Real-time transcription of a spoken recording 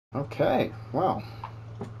Okay, well.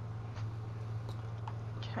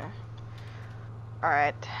 Okay.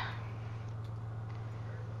 Alright.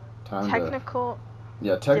 Time to... Technical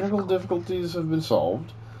Yeah, technical difficulties. difficulties have been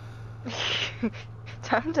solved.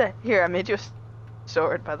 Time to... Here, I made you a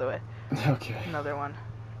sword, by the way. Okay. Another one.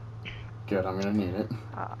 Good, I'm gonna need it.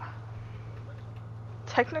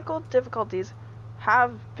 Technical difficulties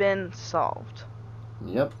have been solved.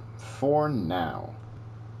 Yep, for now.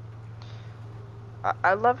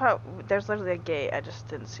 I love how there's literally a gate. I just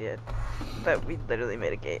didn't see it. But we literally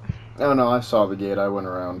made a gate. Oh no, I saw the gate, I went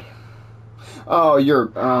around. Oh, you're,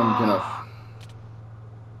 gonna...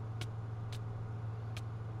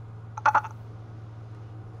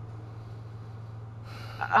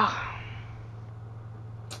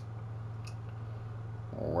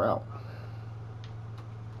 Well.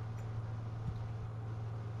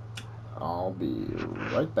 I'll be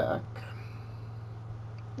right back.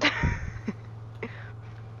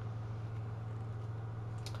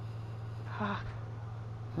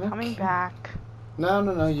 Coming Okay. back.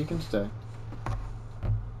 No, you can stay.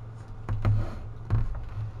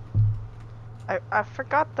 I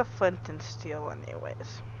forgot the flint and steel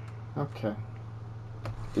anyways. Okay.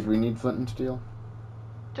 Did we need flint and steel?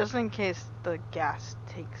 Just in case the gas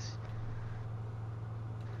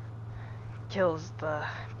kills the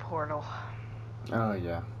portal. Oh,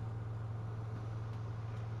 yeah.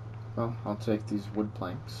 Well, I'll take these wood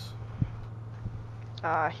planks.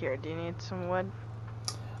 Here, do you need some wood?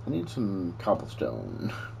 I need some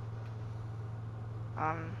cobblestone.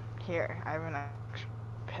 Here, I have an extra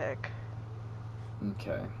pick.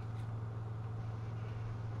 Okay.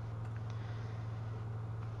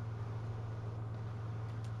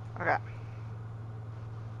 Okay.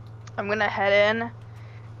 I'm gonna head in.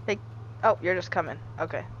 Oh, you're just coming.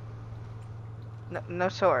 Okay. No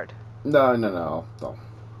sword. No.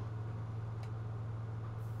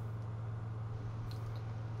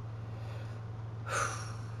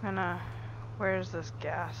 Where's this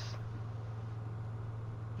gas?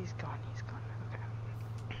 He's gone. Okay.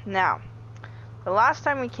 Now, the last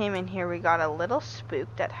time we came in here, we got a little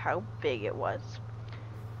spooked at how big it was.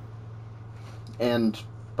 And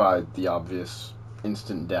by the obvious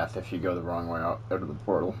instant death if you go the wrong way out of the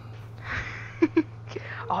portal.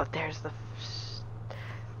 Oh,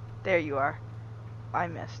 there you are. I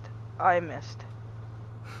missed.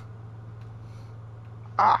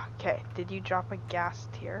 Okay. Did you drop a gas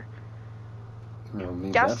tier? We'll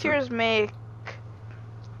need Gas that for... tiers make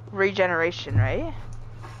regeneration, right?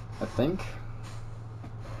 I think.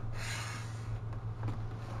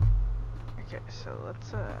 Okay, so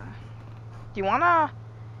let's, do you wanna,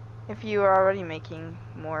 if you are already making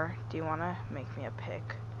more, do you wanna make me a pick?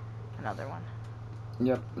 Another one.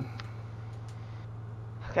 Yep.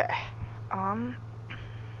 Okay,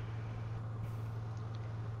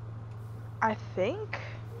 I think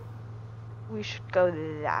we should go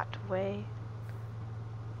that way.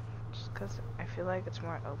 Just because I feel like it's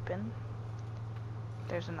more open.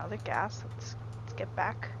 There's another gas. Let's get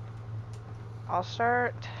back. I'll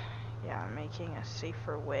start, yeah, making a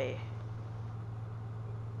safer way.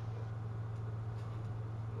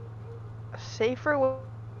 A safer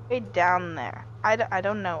way down there. I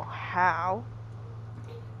don't know how.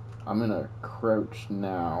 I'm gonna crouch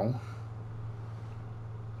now.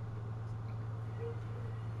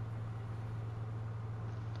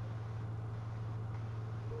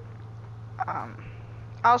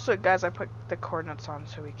 Also, guys, I put the coordinates on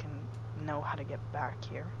so we can know how to get back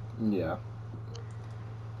here. Yeah.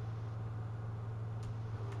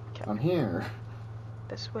 Okay. I'm here.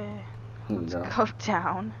 This way. Here Let's you go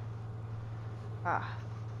down.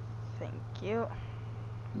 Thank you.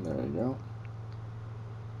 There you go.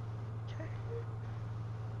 Okay.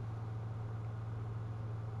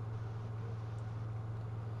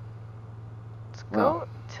 Let's go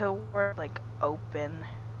to where, like, open.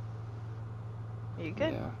 Are you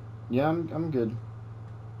good? Yeah, I'm good.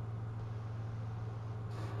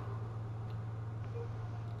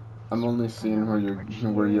 I'm only seeing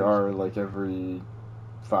where you are like every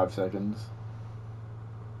 5 seconds.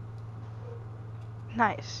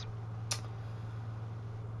 Nice.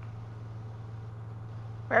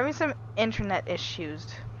 We're having some internet issues.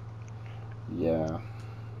 Yeah.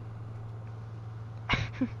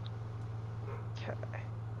 Okay.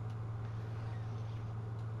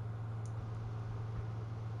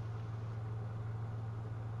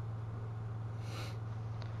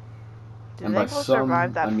 And by some,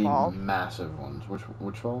 survive that I mean fall? massive ones.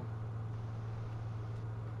 Which fall?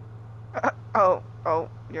 Oh,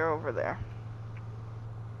 you're over there.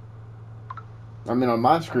 I mean, on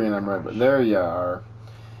my screen, I'm right, but there you are.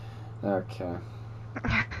 Okay.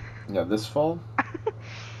 Yeah, this fall?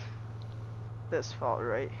 this fault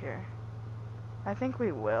right here. I think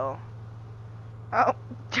we will. Oh.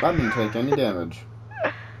 I didn't take any damage.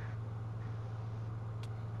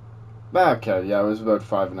 Okay, yeah, it was about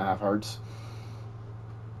 5.5 hearts.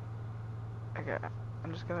 Okay,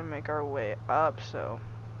 I'm just gonna make our way up, so.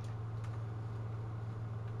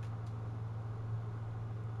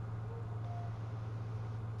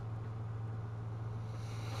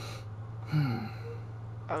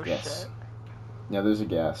 Oh Yes. shit. Yeah, there's a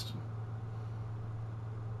ghast.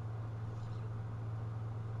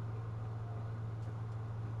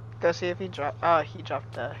 Go see if he dropped. Oh, he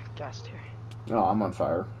dropped the gas here. Oh, I'm on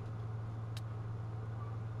fire.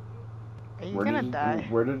 Are you gonna die?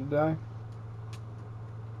 Where did it die?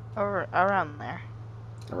 Or around there.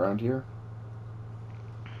 Around here?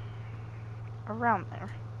 Around there.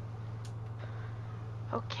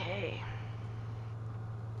 Okay.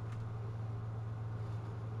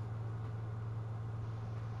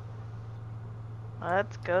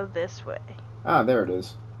 Let's go this way. Ah, there it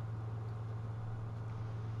is.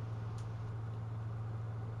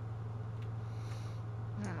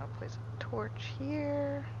 I'm gonna place a torch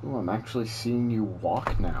here. Ooh, I'm actually seeing you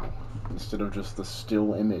walk now, instead of just the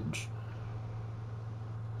still image.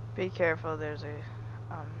 Be careful, there's a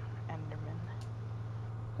Enderman.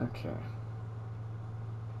 Okay.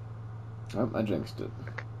 Oh, I jinxed it.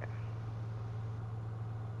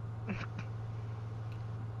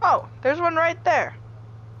 Oh, there's one right there.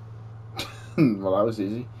 Well, that was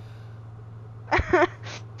easy.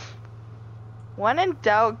 When in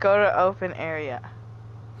doubt, go to open area.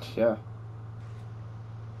 Yeah.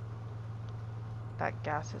 That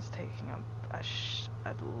gas is taking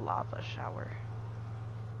a lava shower.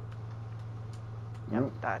 Yep,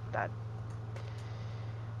 Nope. that.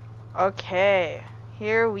 Okay,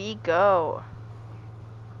 here we go.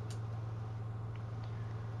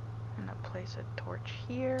 I'm gonna place a torch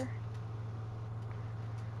here.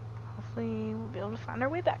 Hopefully we'll be able to find our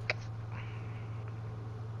way back.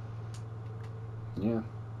 Yeah.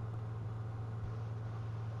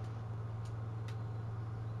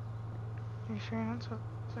 You sure you're not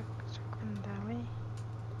circling that way?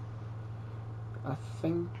 I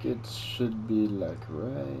think it should be like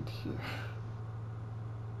right here.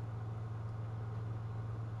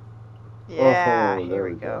 Yeah, Oh, here there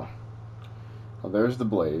we we go. go. Well, there's the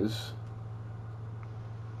blaze.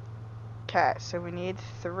 Okay, so we need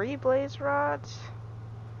 3 blaze rods.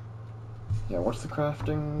 Yeah, what's the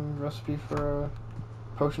crafting recipe for a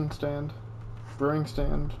potion stand? Brewing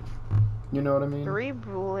stand? You know what I mean? 3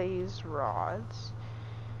 blaze rods.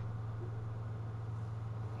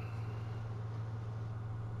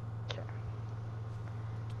 Okay.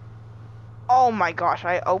 Oh my gosh,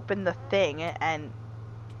 I opened the thing and...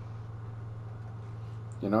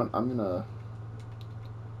 You know what? I'm gonna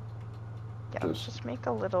let's just make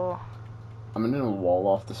a little... I'm gonna wall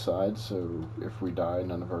off the side so if we die,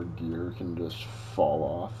 none of our gear can just fall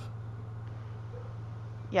off.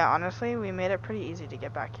 Yeah, honestly, we made it pretty easy to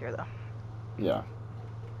get back here, though. Yeah.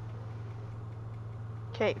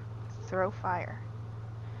 Okay, throw fire.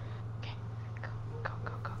 Okay, go, go,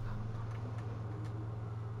 go, go, go.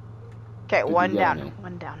 Okay, Did you one get down, any?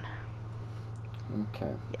 one down.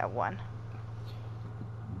 Okay. Yeah, 1.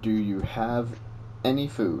 Do you have any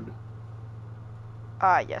food?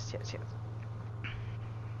 Yes.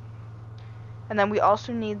 And then we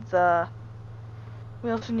also need to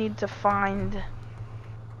find,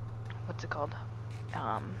 what's it called?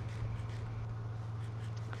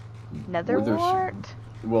 Nether wart?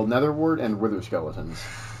 Well, nether wart and wither skeletons.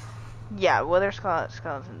 Yeah, wither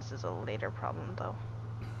skeletons is a later problem, though.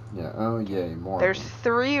 Yeah, oh yay, more. There's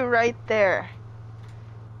 3 right there.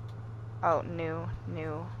 Oh, new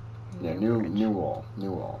Yeah, bridge. new wall.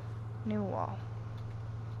 New wall.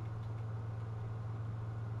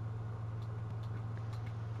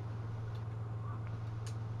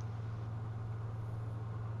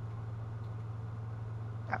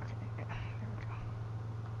 Okay, yeah, there we go.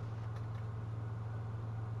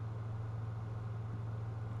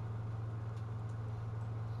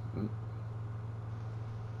 Mm.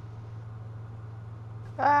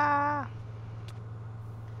 Ah!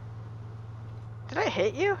 Did I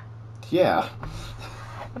hit you? Yeah.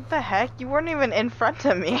 What the heck? You weren't even in front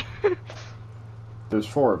of me. There's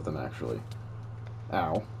 4 of them, actually.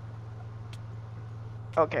 Ow.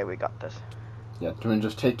 Okay, we got this. Yeah, can we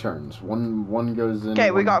just take turns? One goes in.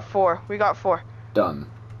 Okay, we got 4. We got 4. Done.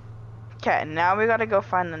 Okay, now we gotta go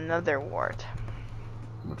find another wart.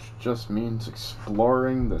 Which just means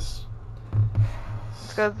exploring this.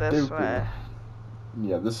 Let's go this way.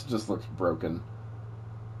 Yeah, this just looks broken.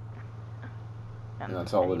 And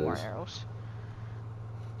that's all I need it more is. arrows.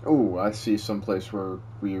 Oh, I see some place where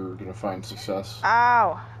we were gonna find success.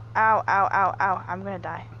 Ow! Ow, ow, ow, ow. I'm gonna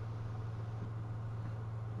die.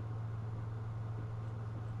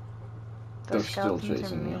 They're Those still skeletons are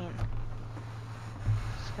chasing you. mean.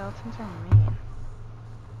 Skeletons are mean.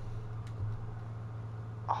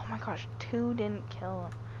 Oh my gosh, 2 didn't kill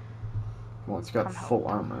him. Well, it's got Come help full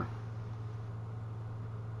them. armor.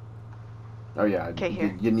 Oh yeah, Okay,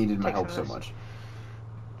 here. you needed my Take help some so of this. much.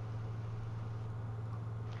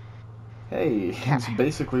 Hey, Okay. it's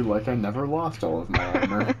basically like I never lost all of my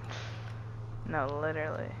armor. No,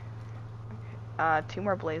 literally. Okay. 2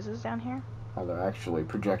 more blazes down here. Although actually,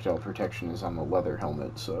 projectile protection is on the leather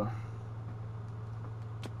helmet, so...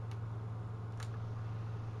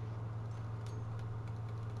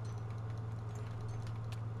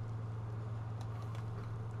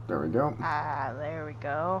 There we go. Ah, there we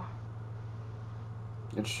go.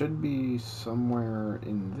 It should be somewhere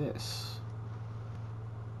in this.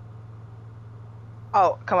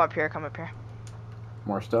 Oh, come up here, come up here.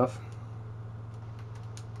 More stuff?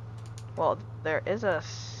 Well, there is a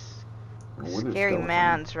Wither scary skeleton.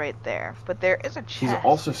 man's right there, but there is a chest. He's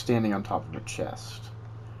also standing on top of a chest.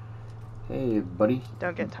 Hey, buddy.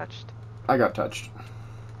 Don't get touched. I got touched.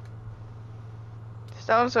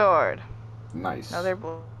 Stone sword. Nice. Another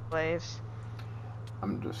blaze.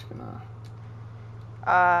 I'm just gonna...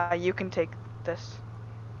 You can take this.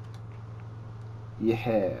 We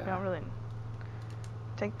Yeah. don't really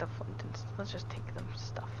take the flint and let's just take them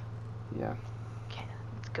stuff. Yeah. Okay,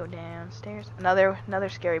 let's go downstairs. Another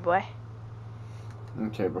scary boy.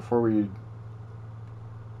 Okay, before we...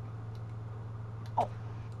 Oh.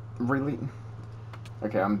 Really?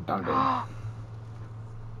 Okay, I'm dead.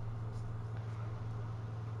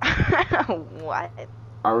 What?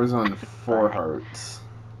 I was on 4 hearts.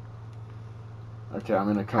 Okay, I'm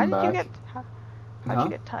gonna come back. How'd you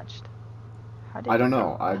get touched? How did I you don't get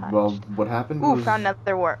know. touched? Well, what happened Ooh, was... found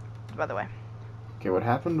another warp, by the way. Okay, what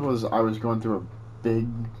happened was I was going through a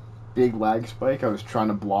big lag spike. I was trying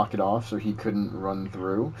to block it off so he couldn't run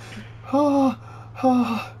through. Well,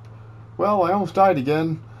 I almost died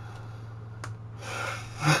again.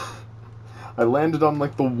 I landed on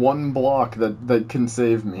like the one block that can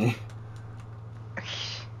save me.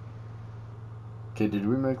 Okay, did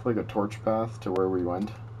we make like a torch path to where we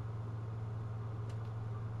went?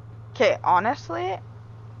 Okay, honestly,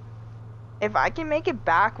 if I can make it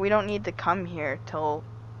back, we don't need to come here till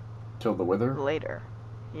the wither? Later.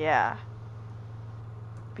 Yeah.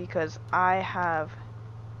 Because I have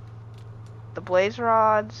the blaze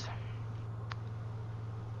rods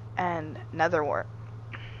and nether wart.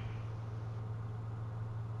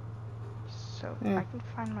 So I can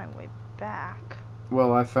find my way back.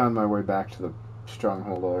 Well, I found my way back to the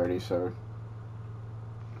stronghold already, so...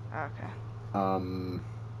 Okay.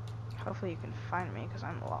 Hopefully you can find me, because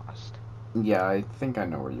I'm lost. Yeah, I think I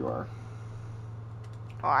know where you are.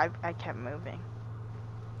 Oh, I kept moving.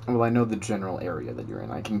 Well, I know the general area that you're in.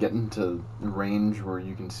 I can get into range where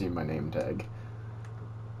you can see my name tag.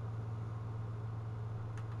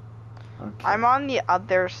 Okay. I'm on the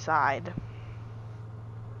other side.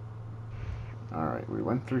 Alright, we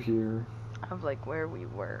went through here. Of, like, where we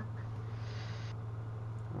were.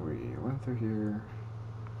 We went through here.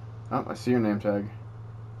 Oh, I see your name tag.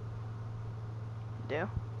 Do?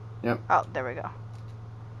 Yep. Oh, there we go.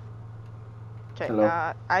 Okay,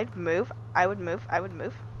 Hello. I'd move. I would move.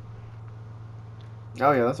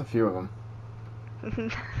 Oh yeah, that's a few of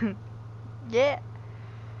them. Yeah.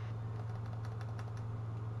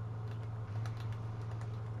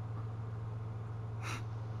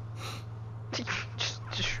 just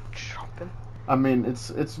dropping. I mean,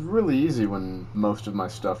 it's really easy when most of my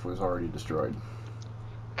stuff was already destroyed.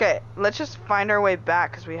 Okay, let's just find our way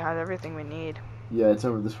back because we have everything we need. Yeah, it's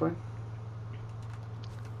over this way.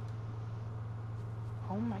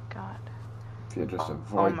 Oh my god. If you just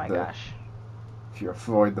avoid gosh. If you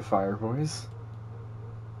avoid the fire boys.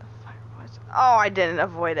 The fire boys. Oh, I didn't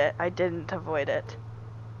avoid it.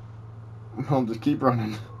 Well, just keep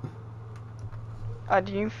running.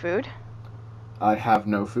 Do you need food? I have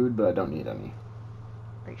no food, but I don't need any.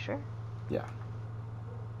 Are you sure? Yeah.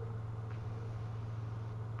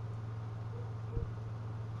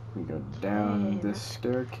 We go down this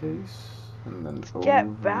staircase, and then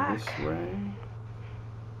over this way.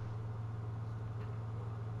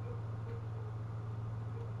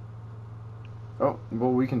 Oh,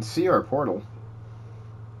 well, we can see our portal.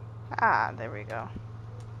 Ah, there we go.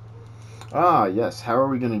 Ah, yes. How are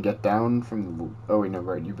we gonna get down from the... Oh, wait, no,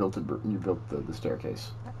 right. You built the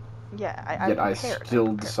staircase. Yeah, Yet I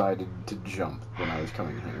still decided to jump when I was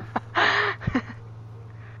coming here.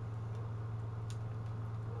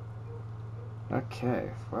 Okay,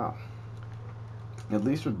 well. At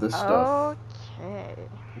least with this stuff, Okay.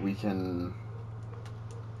 we can...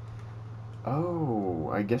 Oh,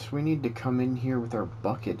 I guess we need to come in here with our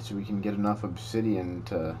bucket so we can get enough obsidian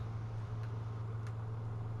to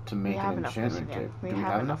make an enchantment table. Do we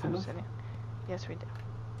have enough obsidian? Yes, we do.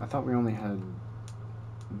 I thought we only had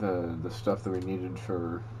the stuff that we needed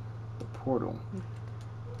for the portal.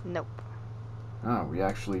 Nope. Oh, we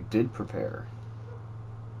actually did prepare.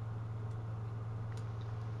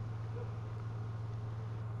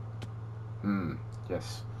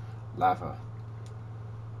 Yes. Lava.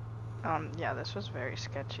 Yeah, this was very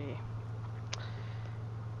sketchy.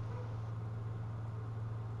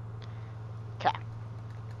 Okay.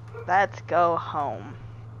 Let's go home.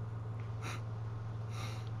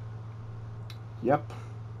 Yep.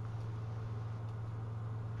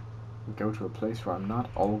 Go to a place where I'm not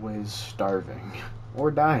always starving.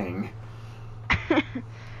 Or dying.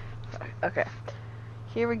 Okay.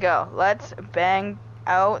 Here we go. Let's bang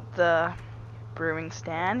out the brewing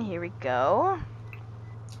stand. Here we go.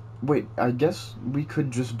 Wait, I guess we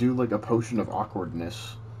could just do like a potion of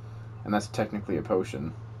awkwardness. And that's technically a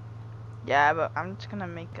potion. Yeah, but I'm just gonna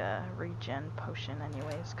make a regen potion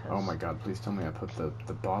anyways, cause... Oh my god, please tell me I put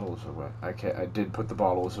the bottles away. Okay, I did put the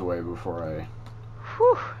bottles away before I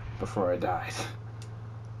died.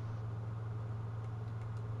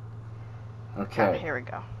 Okay. Here we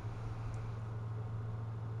go.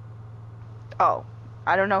 Oh,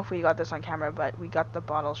 I don't know if we got this on camera, but we got the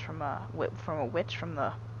bottles from a witch from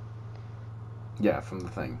the... Yeah, from the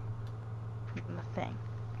thing. From the thing.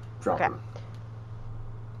 Dropper. Okay.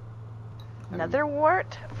 Nether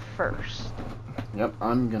wart first. Yep,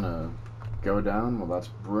 I'm gonna go down while that's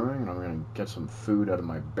brewing, and I'm gonna get some food out of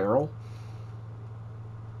my barrel.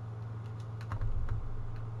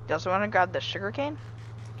 You also want to grab the sugarcane?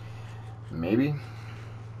 Maybe.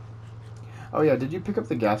 Oh yeah, did you pick up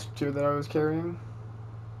the gas tier that I was carrying?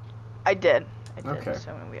 I did. Okay.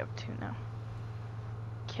 So we have 2 now.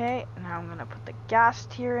 Okay, now I'm gonna put the gas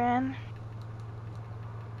tier in.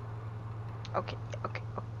 Okay.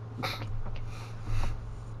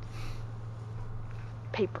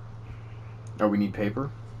 Paper. Oh, we need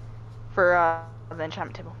paper? For the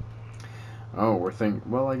enchantment table. Oh,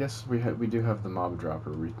 well, I guess we do have the mob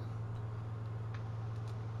dropper.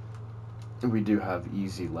 We do have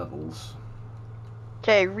easy levels.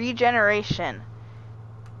 Okay, regeneration.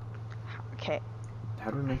 Okay.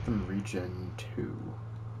 How do we make them regen 2?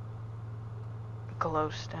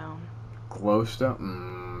 Glowstone.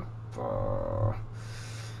 Glowstone?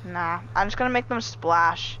 Nah, I'm just gonna make them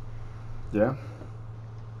splash. Yeah?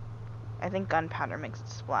 I think gunpowder makes it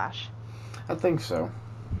splash. I think so.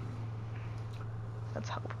 Let's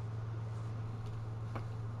hope.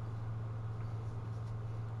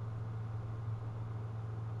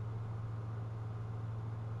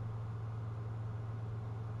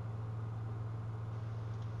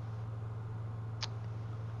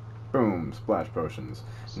 Boom, splash potions.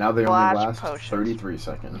 Now they only last 33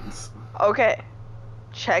 seconds. Okay.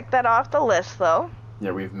 Check that off the list, though.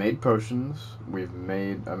 Yeah, we've made potions. I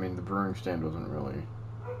mean, the brewing stand wasn't really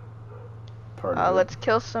part of it. Let's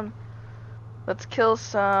kill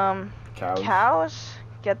some cows.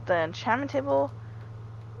 Get the enchantment table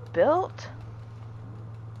built.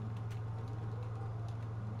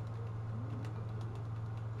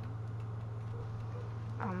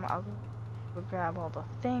 I'll go grab all the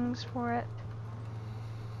things for it.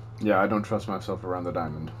 Yeah, I don't trust myself around the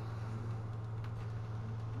diamond.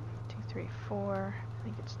 2, 3, 4. I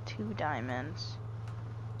think it's 2 diamonds.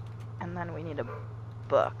 And then we need a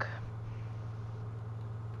book.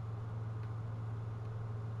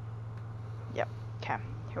 Yep. Okay.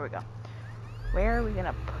 Here we go. Where are we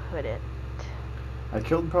gonna put it? I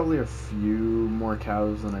killed probably a few more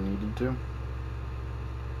cows than I needed to.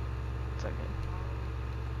 It's okay.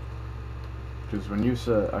 Because when you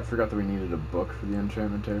said, I forgot that we needed a book for the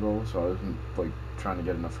enchantment table, so I wasn't like trying to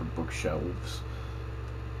get enough for bookshelves.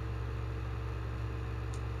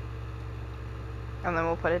 And then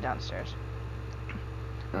we'll put it downstairs.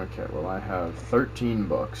 Okay, well I have 13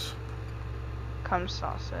 books. Come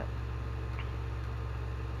sauce it.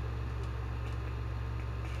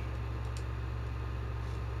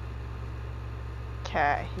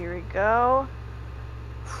 Okay, here we go.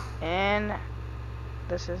 And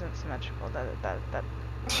this isn't symmetrical. That.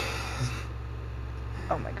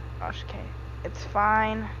 Oh my gosh. Okay, it's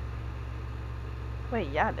fine. Wait,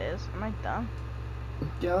 yeah, it is. Am I dumb?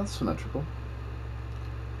 Yeah, that's symmetrical.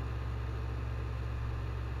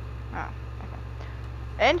 Oh,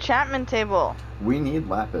 okay. Enchantment table. We need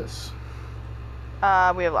lapis. We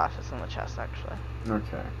have lapis in the chest, actually.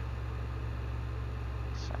 Okay.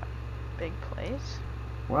 So, big place.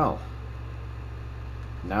 Well,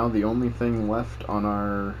 now the only thing left on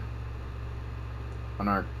our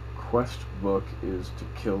quest book is to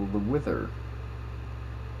kill the Wither.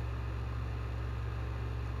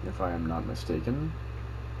 If I am not mistaken.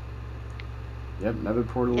 Yep, Nether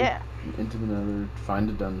portal. Yeah. Into the Nether, find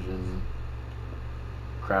a dungeon,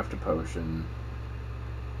 craft a potion.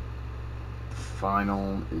 The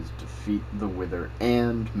final is defeat the Wither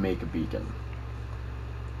and make a beacon.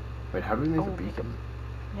 Wait, how do we make a beacon?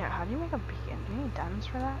 Yeah, how do you make a beacon? Do you need diamonds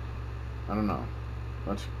for that? I don't know.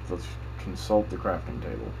 Let's consult the crafting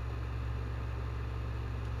table.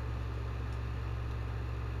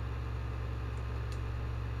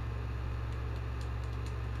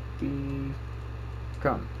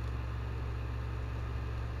 Become.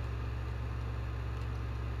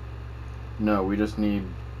 No, we just need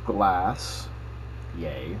glass,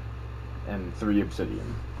 yay, and 3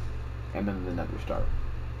 obsidian, and then the Nether star.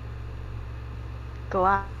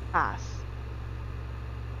 Glass.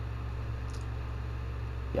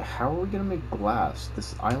 Yeah, how are we gonna make glass?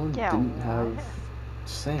 This island didn't have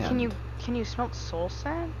sand. Can you smelt soul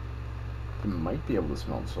sand? You might be able to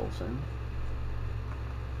smelt soul sand.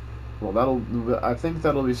 Well, I think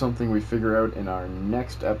that'll be something we figure out in our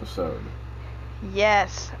next episode.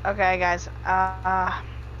 Yes. Okay, guys. I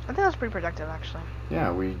think that's pretty productive, actually.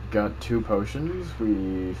 Yeah, we got 2 potions,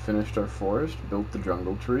 we finished our forest, built the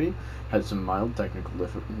jungle tree, had some mild technical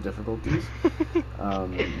difficulties,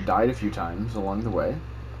 died a few times along the way,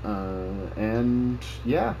 and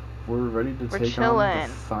yeah, we're ready to take on the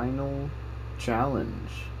final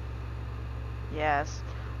challenge. Yes.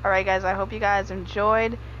 Alright, guys, I hope you guys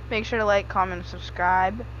enjoyed. Make sure to like, comment, and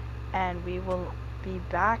subscribe, and we will be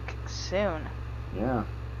back soon. Yeah.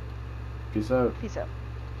 Peace out. Peace out.